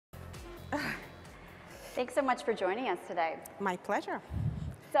Thanks so much for joining us today. My pleasure.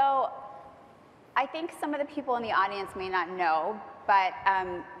 So I think some of the people in the audience may not know, but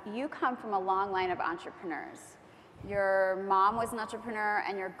you come from a long line of entrepreneurs. Your mom was an entrepreneur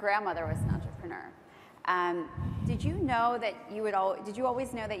and your grandmother was an entrepreneur. Did you know that you would did you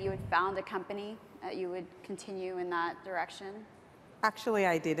always know that you would found a company, that you would continue in that direction? Actually,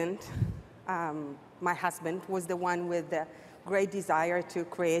 I didn't. My husband was the one with the great desire to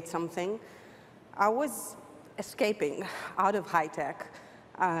create something. I was escaping out of high tech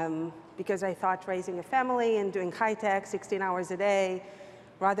because I thought raising a family and doing high tech 16 hours a day,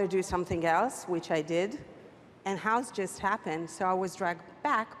 rather do something else, which I did. And Houzz just happened, so I was dragged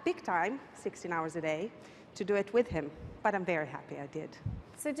back big time, 16 hours a day, to do it with him. But I'm very happy I did.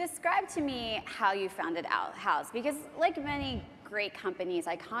 So describe to me how you founded Houzz, because like many great companies,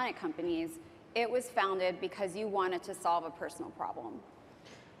 iconic companies, it was founded because you wanted to solve a personal problem.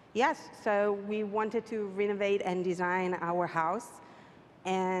 Yes, so we wanted to renovate and design our house,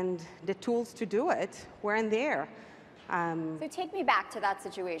 and the tools to do it weren't there. So take me back to that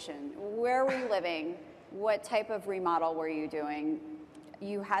situation. Where were you living? What type of remodel were you doing?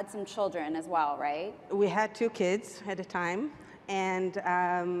 You had some children as well, right? We had 2 kids at the time,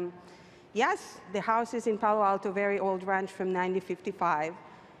 and yes, the house is in Palo Alto, very old ranch from 1955,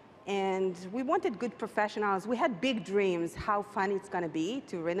 and we wanted good professionals. We had big dreams, how fun it's going to be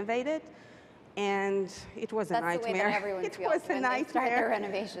to renovate it, and it was a nightmare. That's the way that everyone feels when they start their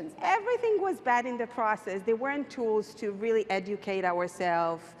renovations. Everything was bad in the process. There weren't tools to really educate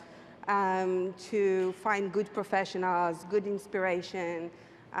ourselves, to find good professionals, good inspiration,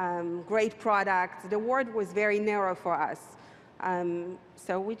 great products. The world was very narrow for us.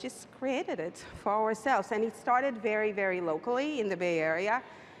 So we just created it for ourselves. And it started very, very locally in the Bay Area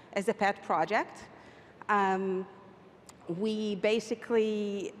as a pet project. We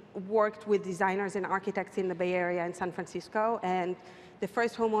basically worked with designers and architects in the Bay Area and San Francisco. And the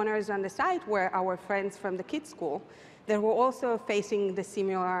first homeowners on the site were our friends from the kids' school. They were also facing the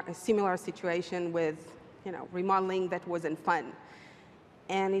similar situation with, remodeling that wasn't fun.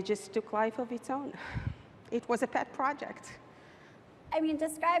 And it just took life of its own. It was a pet project. I mean,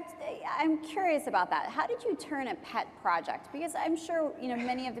 I'm curious about that. How did you turn a pet project? Because I'm sure,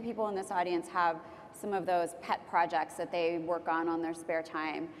 many of the people in this audience have some of those pet projects that they work on their spare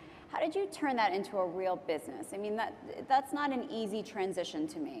time. How did you turn that into a real business? I mean, that's not an easy transition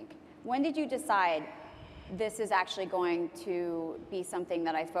to make. When did you decide this is actually going to be something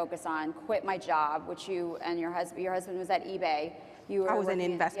that I focus on, quit my job, which you and your husband was at eBay. I was in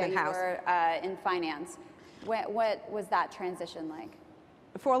an investment house. You were in finance. What was that transition like?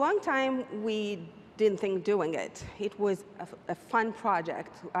 For a long time, we didn't think doing it. It was a fun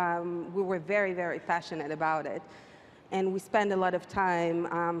project. We were very, very passionate about it. And we spent a lot of time.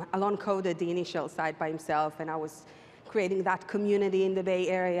 Alon coded the initial site by himself, and I was creating that community in the Bay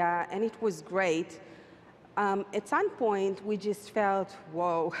Area, and it was great. At some point, we just felt,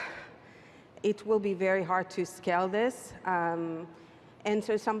 whoa, it will be very hard to scale this. And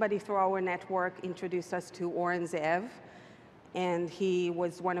so somebody through our network introduced us to Oren Zeev, and he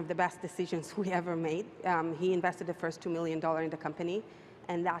was one of the best decisions we ever made. He invested the first $2 million in the company,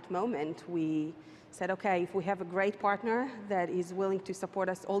 and that moment we said, okay, if we have a great partner that is willing to support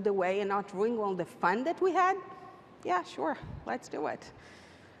us all the way and not ruin all the fun that we had, yeah, sure, let's do it.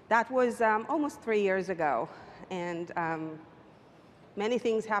 That was almost 3 years ago, and many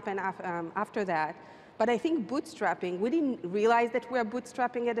things happened after that. But I think bootstrapping, we didn't realize that we were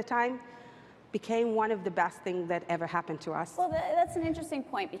bootstrapping at the time, became one of the best things that ever happened to us. Well, that's an interesting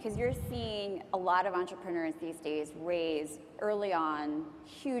point, because you're seeing a lot of entrepreneurs these days raise early on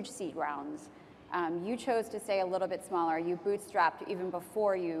huge seed rounds. You chose to stay a little bit smaller. You bootstrapped even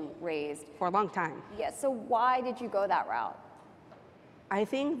before you raised. For a long time. Yeah, so why did you go that route? I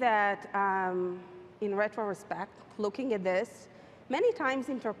think that in retrospect, looking at this, many times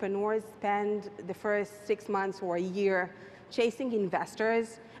entrepreneurs spend the first 6 months or a year chasing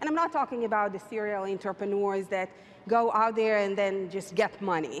investors. And I'm not talking about the serial entrepreneurs that go out there and then just get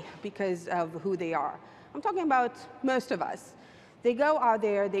money because of who they are. I'm talking about most of us. They go out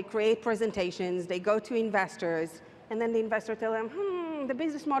there, they create presentations, they go to investors, and then the investor tells them, the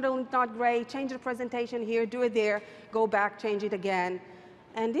business model is not great, change the presentation here, do it there, go back, change it again.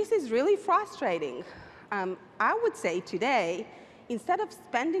 And this is really frustrating. I would say today, instead of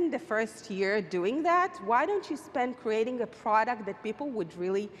spending the first year doing that, why don't you spend creating a product that people would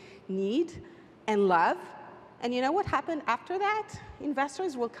really need and love? And you know what happened after that?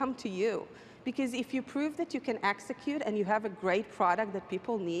 Investors will come to you. Because if you prove that you can execute and you have a great product that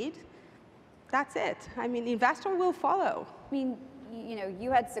people need, that's it. I mean, investor will follow. I mean,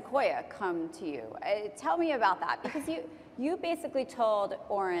 you had Sequoia come to you. Tell me about that, because you basically told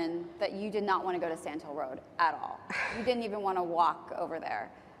Oren that you did not want to go to Sand Hill Road at all. You didn't even want to walk over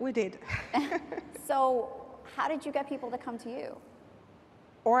there. We did. So how did you get people to come to you?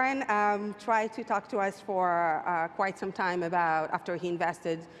 Oren tried to talk to us for quite some time after he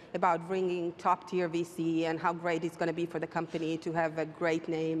invested, about bringing top-tier VC and how great it's going to be for the company to have a great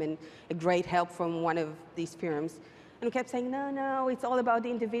name and a great help from one of these firms. And we kept saying, no, it's all about the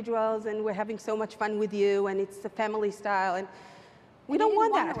individuals, and we're having so much fun with you, and it's a family style, and we don't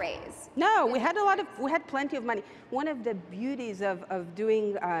want that. Raise. No, we had plenty of money. One of the beauties of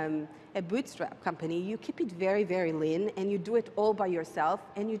doing a bootstrap company, you keep it very, very lean, and you do it all by yourself,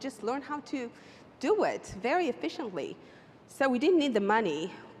 and you just learn how to do it very efficiently. So we didn't need the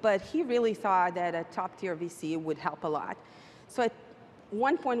money, but he really thought that a top-tier VC would help a lot. So at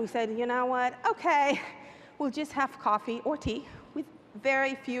one point we said, you know what, okay, we'll just have coffee or tea with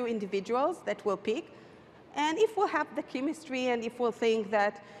very few individuals that we'll pick. And if we'll have the chemistry and if we'll think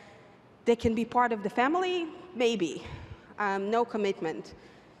that they can be part of the family, maybe. No commitment.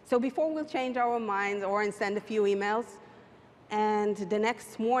 So before we'll change our minds, Oren send a few emails. And the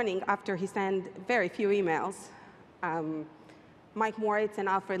next morning, after he sent very few emails, Mike Moritz and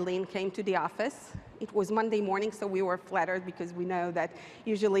Alfred Lean came to the office. It was Monday morning, so we were flattered because we know that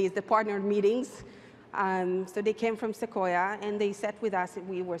usually it's the partner meetings. So they came from Sequoia, and they sat with us.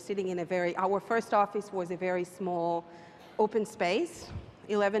 We were sitting in our first office was a very small open space,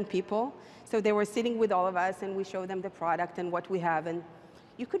 11 people. So they were sitting with all of us, and we showed them the product and what we have, and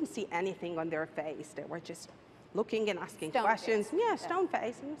you couldn't see anything on their face. They were just looking and asking questions. Yeah, stone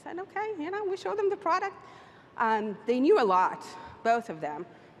face. And we said, okay, we showed them the product. They knew a lot, both of them,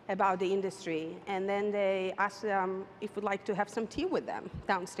 about the industry. And then they asked them if we'd like to have some tea with them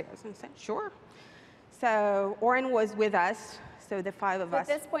downstairs. And I said, sure. So Oren was with us, so the five of us.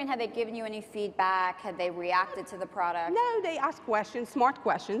 At this point, had they given you any feedback? Had they reacted to the product? No, they asked questions, smart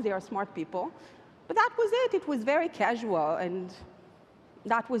questions. They are smart people. But that was it. It was very casual, and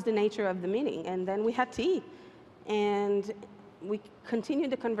that was the nature of the meeting. And then we had tea. And we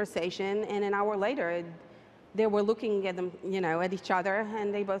continued the conversation, and an hour later, they were looking at them, at each other,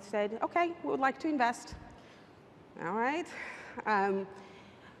 and they both said, okay, we would like to invest. All right.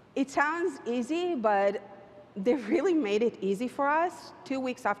 It sounds easy, but they really made it easy for us. 2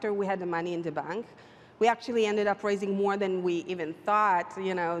 weeks after we had the money in the bank, we actually ended up raising more than we even thought,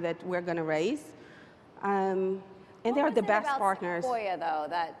 that we're going to raise. And they are the best partners. What was it about Sequoia, though,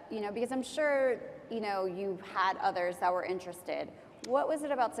 that, because I'm sure, you had others that were interested. What was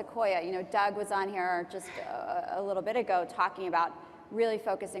it about Sequoia? Doug was on here just a little bit ago talking about really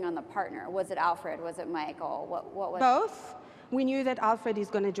focusing on the partner. Was it Alfred? Was it Michael? What was Both. We knew that Alfred is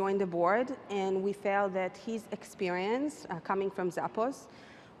going to join the board, and we felt that his experience coming from Zappos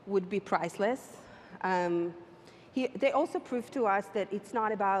would be priceless. They also proved to us that it's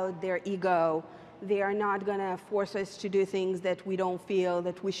not about their ego. They are not going to force us to do things that we don't feel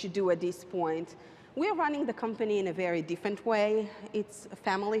that we should do at this point. We're running the company in a very different way. It's a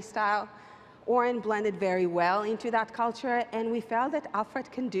family style. Oren blended very well into that culture, and we felt that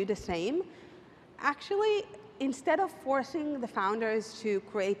Alfred can do the same. Actually, instead of forcing the founders to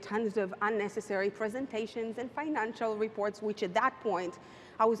create tons of unnecessary presentations and financial reports, which at that point,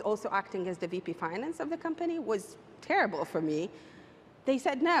 I was also acting as the VP Finance of the company, was terrible for me, they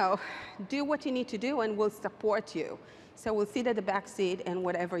said, no, do what you need to do and we'll support you. So we'll sit at the back seat and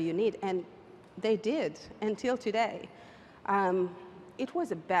whatever you need. And they did until today. It was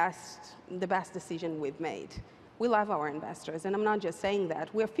the best decision we've made. We love our investors, and I'm not just saying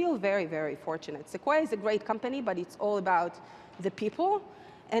that. We feel very, very fortunate. Sequoia is a great company, but it's all about the people.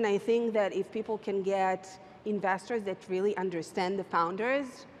 And I think that if people can get investors that really understand the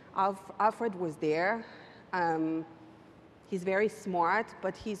founders, Alfred was there. He's very smart,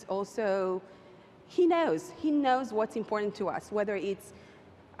 but he's also, he knows what's important to us, whether it's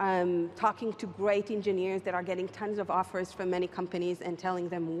talking to great engineers that are getting tons of offers from many companies and telling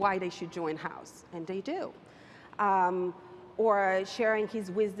them why they should join Houzz, and they do. Or sharing his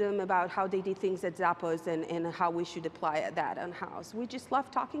wisdom about how they did things at Zappos and how we should apply that on Houzz. We just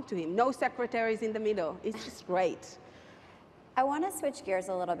love talking to him. No secretaries in the middle. It's just great. I want to switch gears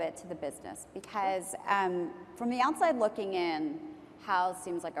a little bit to the business because from the outside looking in, Houzz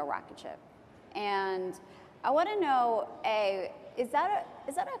seems like a rocket ship. And I want to know, is that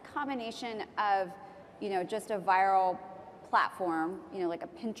a combination of, just a viral platform, like a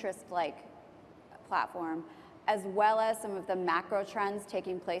Pinterest-like platform, as well as some of the macro trends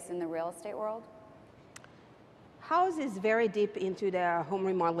taking place in the real estate world? Houzz is very deep into the home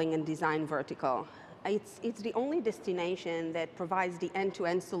remodeling and design vertical. It's the only destination that provides the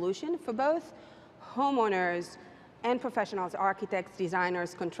end-to-end solution for both homeowners and professionals, architects,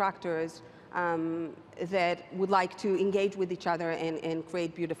 designers, contractors that would like to engage with each other and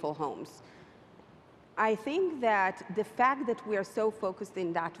create beautiful homes. I think that the fact that we are so focused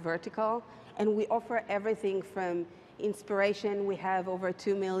in that vertical, and we offer everything from inspiration, we have over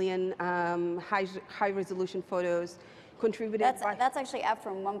 2 million high-resolution photos contributed. That's actually up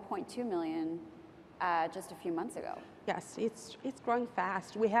from 1.2 million just a few months ago. Yes, it's growing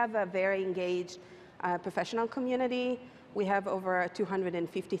fast. We have a very engaged professional community. We have over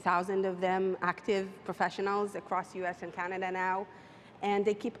 250,000 of them active professionals across US and Canada now. And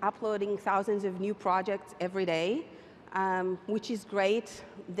they keep uploading thousands of new projects every day, which is great.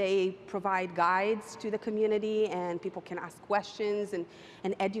 They provide guides to the community, and people can ask questions and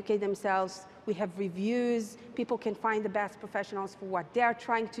educate themselves. We have reviews. People can find the best professionals for what they're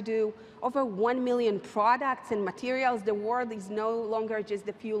trying to do. Over 1 million products and materials. The world is no longer just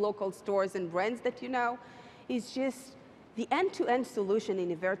a few local stores and brands that you know. It's just the end-to-end solution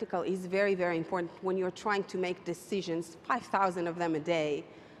in a vertical is very, very important when you're trying to make decisions, 5,000 of them a day,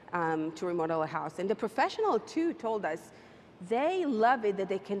 to remodel a house. And the professional, too, told us they love it that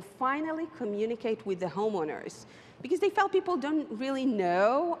they can finally communicate with the homeowners, because they felt people don't really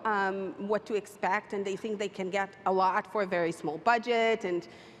know what to expect, and they think they can get a lot for a very small budget, and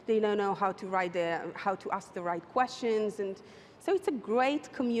they don't know how to ask the right questions. And so it's a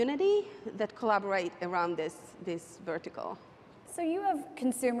great community that collaborate around this vertical. So you have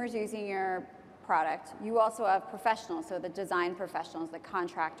consumers using your product. You also have professionals, so the design professionals, the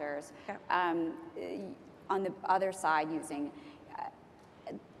contractors, on the other side using.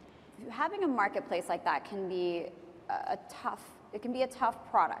 Having a marketplace like that can be it can be a tough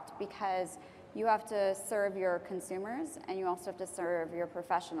product, because you have to serve your consumers and you also have to serve your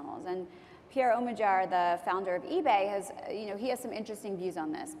professionals. And Pierre Omidyar, the founder of eBay, he has some interesting views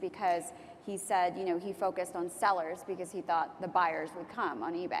on this, because he said, he focused on sellers because he thought the buyers would come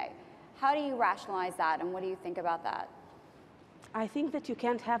on eBay. How do you rationalize that, and what do you think about that? I think that you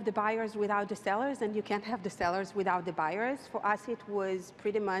can't have the buyers without the sellers, and you can't have the sellers without the buyers. For us, it was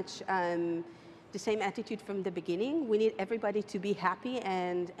pretty much the same attitude from the beginning. We need everybody to be happy,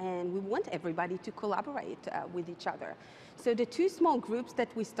 and we want everybody to collaborate with each other. So the two small groups that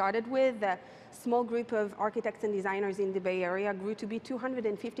we started with, the small group of architects and designers in the Bay Area, grew to be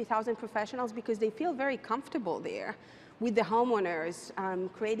 250,000 professionals, because they feel very comfortable there with the homeowners,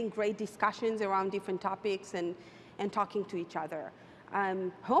 creating great discussions around different topics and talking to each other.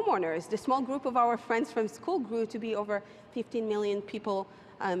 Homeowners, the small group of our friends from school, grew to be over 15 million people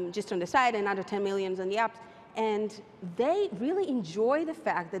just on the site, and another 10 million on the apps. And they really enjoy the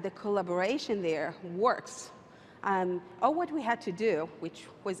fact that the collaboration there works. All what we had to do, which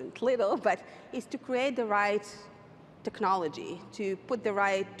wasn't little, but is to create the right technology, to put the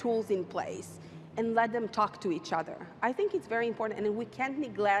right tools in place, and let them talk to each other. I think it's very important, and we can't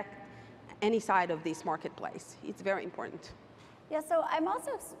neglect any side of this marketplace. It's very important. Yeah, so I'm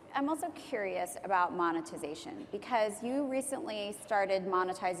also curious about monetization, because you recently started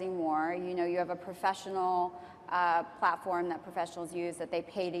monetizing more. You have a professional platform that professionals use, that they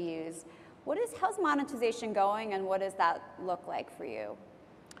pay to use. How's monetization going, and what does that look like for you?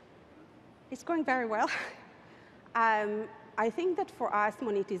 It's going very well. I think that for us,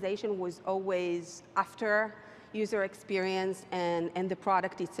 monetization was always after user experience and the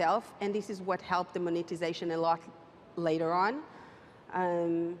product itself, and this is what helped the monetization a lot later on.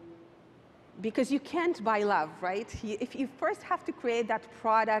 Because you can't buy love, right? If you first have to create that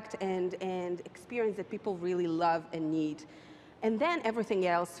product and experience that people really love and need, and then everything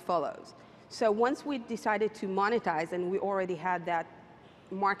else follows. So once we decided to monetize, and we already had that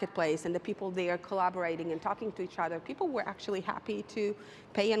marketplace and the people there collaborating and talking to each other, people were actually happy to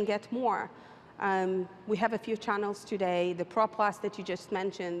pay and get more. We have a few channels today. The Pro Plus that you just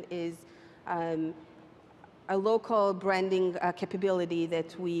mentioned is a local branding capability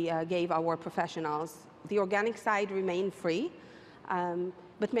that we gave our professionals. The organic side remained free,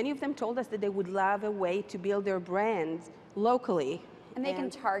 but many of them told us that they would love a way to build their brands locally. And they can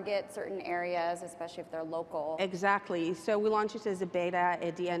target certain areas, especially if they're local. Exactly. So we launched it as a beta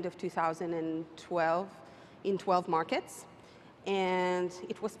at the end of 2012 in 12 markets, and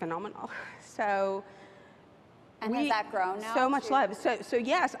it was phenomenal. So. And has that grown now? So much love. So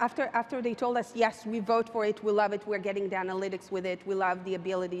yes, after they told us, yes, we vote for it, we love it, we're getting the analytics with it, we love the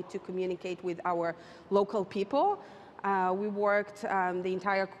ability to communicate with our local people. We worked the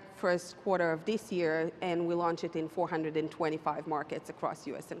entire first quarter of this year, and we launched it in 425 markets across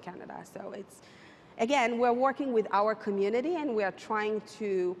US and Canada. So again, we're working with our community, and we are trying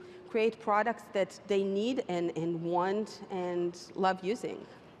to create products that they need and want and love using.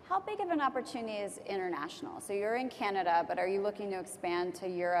 How big of an opportunity is international? So you're in Canada, but are you looking to expand to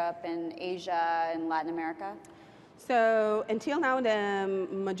Europe and Asia and Latin America? So until now, the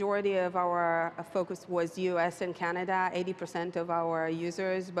majority of our focus was US and Canada. 80% of our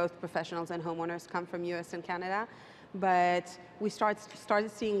users, both professionals and homeowners, come from US and Canada. But we started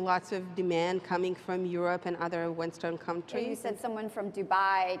seeing lots of demand coming from Europe and other Western countries. Yeah, you said someone from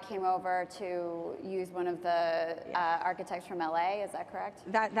Dubai came over to use one of the architects from LA, is that correct?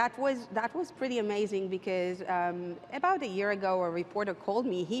 That was pretty amazing because about a year ago, a reporter called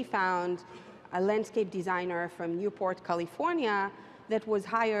me. He found a landscape designer from Newport, California, that was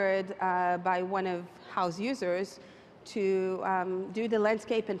hired by one of Houzz users to do the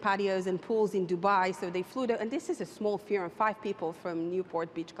landscape and patios and pools in Dubai. So they flew to, and this is a small firm, 5 people from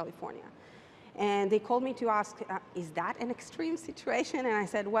Newport Beach, California. And they called me to ask, is that an extreme situation? And I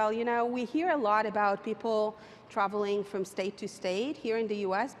said, well, you know, we hear a lot about people traveling from state to state here in the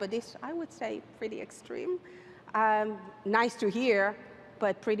US, but this, I would say, pretty extreme. Nice to hear,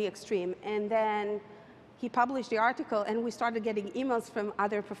 but pretty extreme. And then he published the article, and we started getting emails from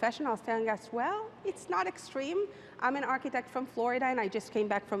other professionals telling us, well, it's not extreme. I'm an architect from Florida, and I just came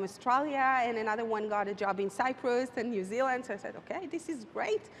back from Australia, and another one got a job in Cyprus and New Zealand. So I said, okay, this is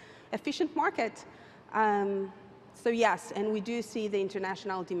great, efficient market. So yes, and we do see the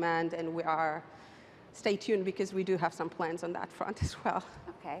international demand, and we are, stay tuned, because we do have some plans on that front as well.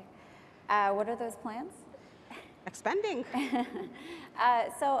 Okay. What are those plans? Expanding.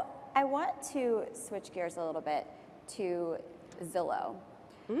 So I want to switch gears a little bit to Zillow,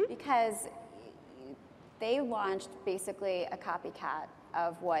 because they launched basically a copycat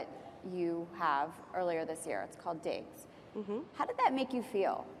of what you have earlier this year. It's called Digs. How did that make you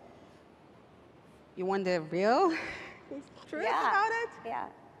feel? You want the real truth about it? Yeah.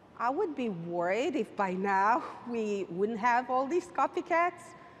 I would be worried if by now we wouldn't have all these copycats.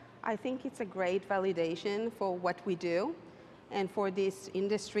 I think it's a great validation for what we do and for this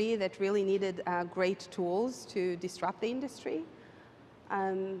industry that really needed great tools to disrupt the industry.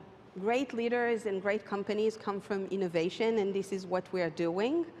 Great leaders and great companies come from innovation, and this is what we are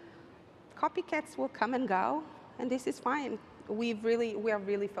doing. Copycats will come and go, and this is fine. We are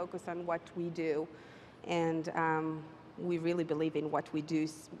really focused on what we do, and we really believe in what we do.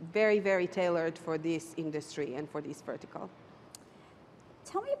 Very, very tailored for this industry and for this vertical.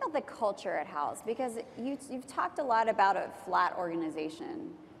 Tell me about the culture at Houzz, because you've talked a lot about a flat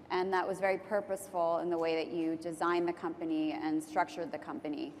organization, and that was very purposeful in the way that you designed the company and structured the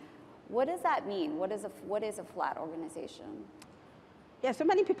company. What does that mean? What is a flat organization? Yeah, so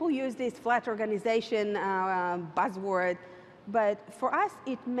many people use this flat organization buzzword, but for us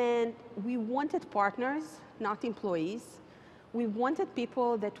it meant we wanted partners, not employees. We wanted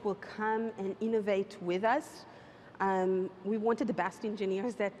people that will come and innovate with us. We wanted the best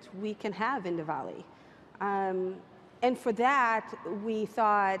engineers that we can have in the Valley. And for that, we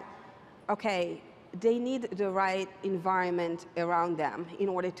thought, okay, they need the right environment around them in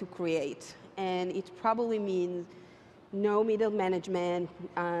order to create. And it probably means no middle management,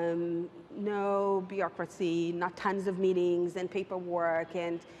 no bureaucracy, not tons of meetings and paperwork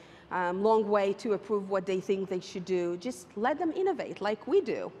and long way to approve what they think they should do. Just let them innovate like we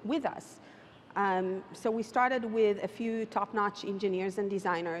do with us. So we started with a few top-notch engineers and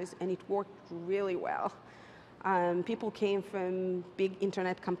designers, and it worked really well. People came from big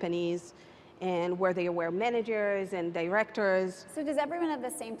internet companies, and where they were managers and directors. So does everyone have the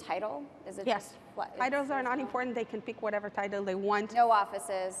same title? Is it yes. Titles are not important. They can pick whatever title they want. No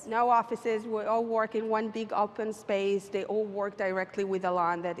offices. No offices. We all work in one big open space. They all work directly with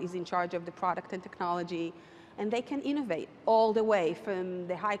Alon, that is in charge of the product and technology. And they can innovate all the way from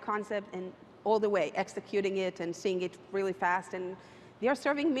the high concept and all the way, executing it and seeing it really fast. And they are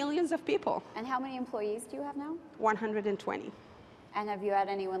serving millions of people. And how many employees do you have now? 120. And have you had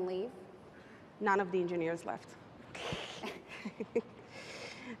anyone leave? None of the engineers left.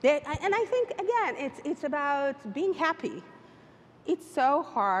 And I think, again, it's about being happy. It's so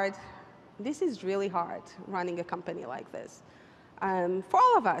hard. This is really hard, running a company like this. For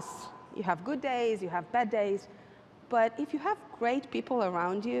all of us, you have good days, you have bad days. But if you have great people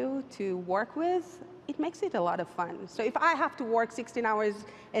around you to work with, it makes it a lot of fun. So if I have to work 16 hours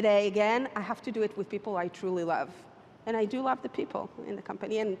a day again, I have to do it with people I truly love. And I do love the people in the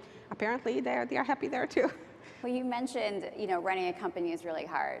company, and apparently they are happy there too. Well, you mentioned, running a company is really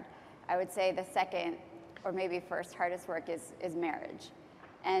hard. I would say the second, or maybe first hardest work is marriage.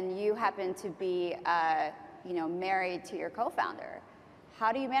 And you happen to be, married to your co-founder.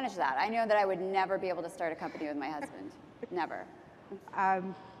 How do you manage that? I know that I would never be able to start a company with my husband. Never.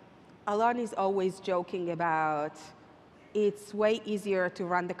 Alon is always joking about it's way easier to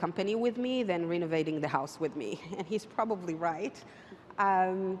run the company with me than renovating the house with me. And he's probably right.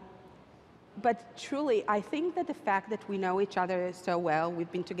 But truly, I think that the fact that we know each other so well,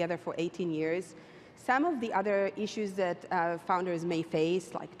 we've been together for 18 years, some of the other issues that founders may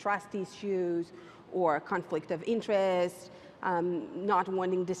face, like trust issues or conflict of interest, not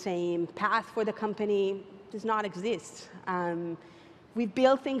wanting the same path for the company, does not exist. We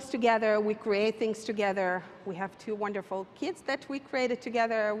build things together, we create things together. We have 2 wonderful kids that we created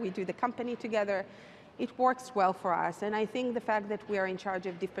together. We do the company together. It works well for us. And I think the fact that we are in charge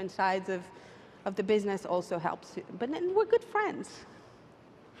of different sides of the business also helps. But then we're good friends.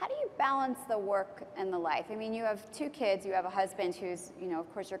 How do you balance the work and the life? I mean, you have 2 kids, you have a husband who's,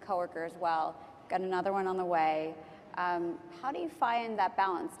 of course, your coworker as well, got another one on the way. How do you find that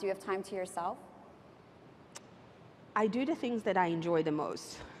balance? Do you have time to yourself? I do the things that I enjoy the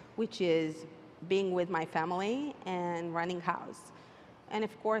most, which is being with my family and running Houzz. And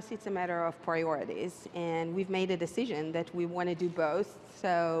of course, it's a matter of priorities. And we've made a decision that we want to do both,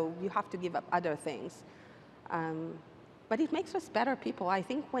 so you have to give up other things. But it makes us better people. I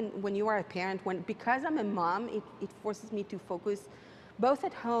think when you are a parent, because I'm a mom, it forces me to focus both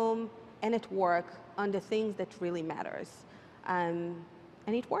at home and at work on the things that really matters. And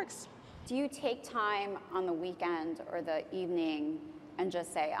it works. Do you take time on the weekend or the evening and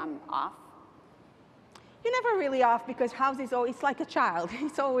just say, I'm off? You're never really off because Houzz is always, it's like a child.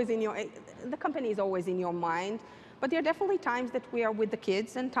 It's always the company is always in your mind. But there are definitely times that we are with the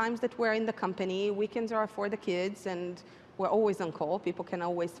kids and times that we're in the company. Weekends are for the kids and we're always on call. People can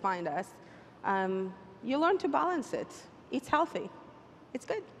always find us. You learn to balance it. It's healthy. It's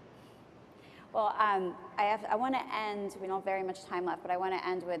good. Well, I want to end, we don't have very much time left, but I want to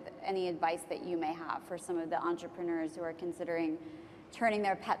end with any advice that you may have for some of the entrepreneurs who are considering turning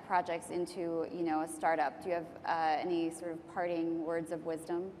their pet projects into, a startup. Do you have any sort of parting words of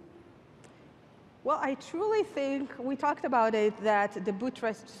wisdom? Well, I truly think, we talked about it, that the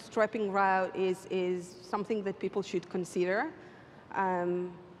bootstrapping route is something that people should consider.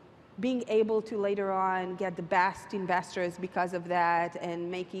 Being able to later on get the best investors because of that and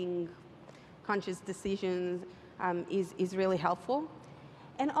making conscious decisions is really helpful.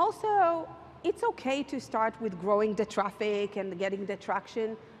 And also, it's okay to start with growing the traffic and getting the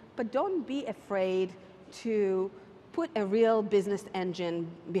traction, but don't be afraid to put a real business engine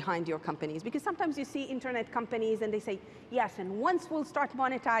behind your companies. Because sometimes you see internet companies and they say, yes, and once we'll start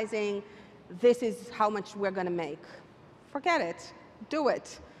monetizing, this is how much we're going to make. Forget it. Do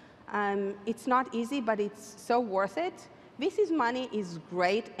it. It's not easy, but it's so worth it. VC's money is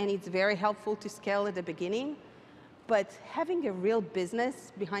great, and it's very helpful to scale at the beginning. But having a real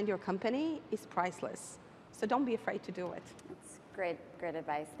business behind your company is priceless. So don't be afraid to do it. That's great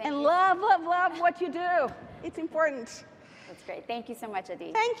advice. Thank you. And love what you do. It's important. That's great. Thank you so much,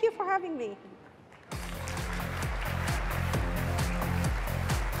 Adi. Thank you for having me.